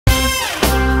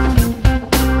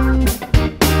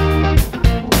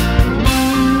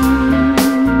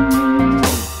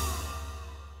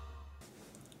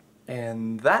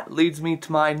that leads me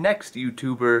to my next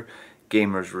YouTuber,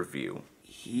 Gamer's Review.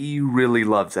 He really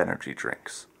loves energy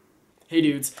drinks. Hey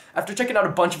dudes, after checking out a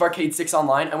bunch of arcade sticks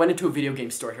online, I went into a video game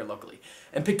store here locally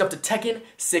and picked up the Tekken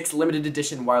 6 limited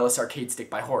edition wireless arcade stick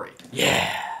by Hori.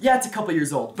 Yeah, it's a couple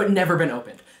years old, but never been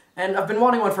opened. And I've been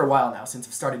wanting one for a while now since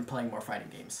I've started playing more fighting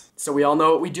games. So we all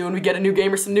know what we do when we get a new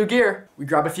game or some new gear. We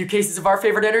grab a few cases of our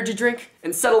favorite energy drink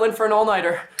and settle in for an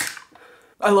all-nighter.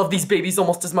 I love these babies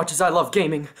almost as much as I love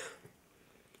gaming.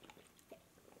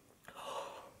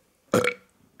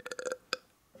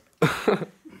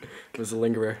 It was a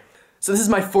lingerer. So this is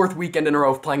my 4th weekend in a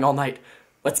row of playing all night.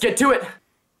 Let's get to it!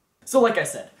 So like I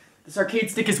said, this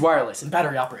arcade stick is wireless and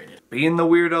battery operated. Being the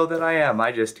weirdo that I am,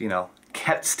 I just,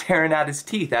 kept staring at his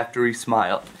teeth after he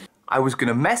smiled. I was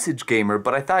gonna message Gamer,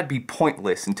 but I thought it'd be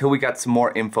pointless until we got some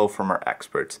more info from our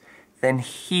experts. Then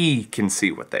he can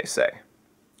see what they say.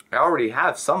 I already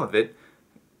have some of it.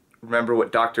 Remember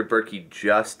what Dr. Berkey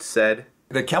just said?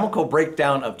 The chemical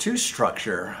breakdown of tooth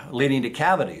structure leading to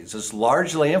cavities is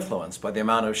largely influenced by the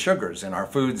amount of sugars in our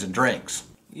foods and drinks.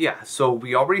 Yeah, so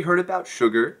we already heard about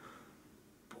sugar,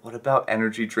 but what about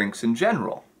energy drinks in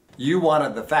general? You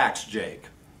wanted the facts, Jake.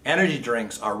 Energy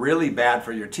drinks are really bad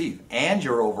for your teeth and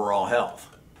your overall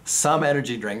health. Some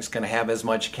energy drinks can have as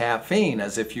much caffeine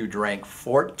as if you drank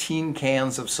 14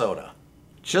 cans of soda.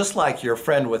 Just like your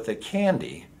friend with the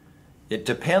candy, it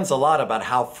depends a lot about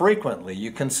how frequently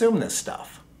you consume this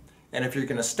stuff. And if you're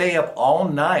going to stay up all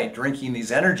night drinking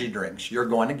these energy drinks, you're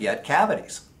going to get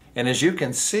cavities. And as you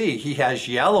can see, he has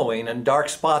yellowing and dark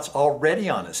spots already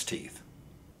on his teeth.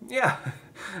 Yeah,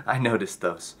 I noticed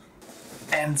those.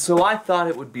 And so I thought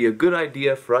it would be a good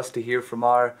idea for us to hear from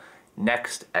our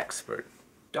next expert,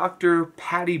 Dr.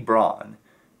 Patty Braun.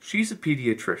 She's a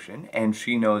pediatrician and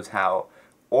she knows how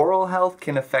oral health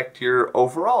can affect your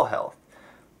overall health.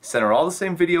 Sent her all the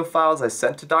same video files I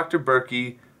sent to Dr.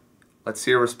 Berkey. Let's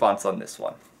see her response on this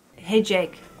one. Hey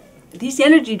Jake, these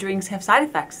energy drinks have side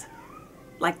effects,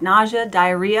 like nausea,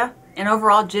 diarrhea, and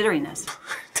overall jitteriness.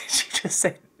 Did you just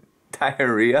say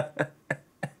diarrhea?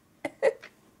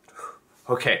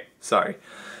 Okay, sorry.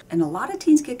 And a lot of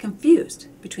teens get confused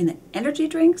between the energy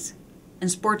drinks and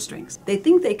sports drinks. They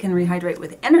think they can rehydrate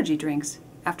with energy drinks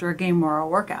after a game or a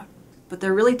workout, but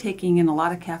they're really taking in a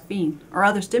lot of caffeine or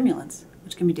other stimulants,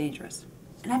 which can be dangerous.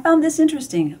 And I found this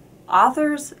interesting.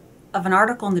 Authors of an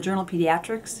article in the journal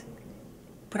Pediatrics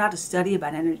put out a study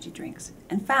about energy drinks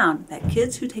and found that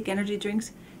kids who take energy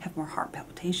drinks have more heart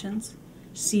palpitations,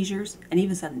 seizures, and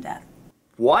even sudden death.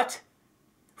 What?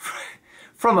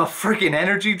 From a freaking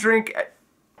energy drink?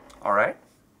 Alright.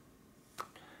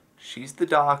 She's the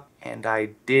doc, and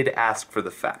I did ask for the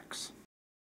facts.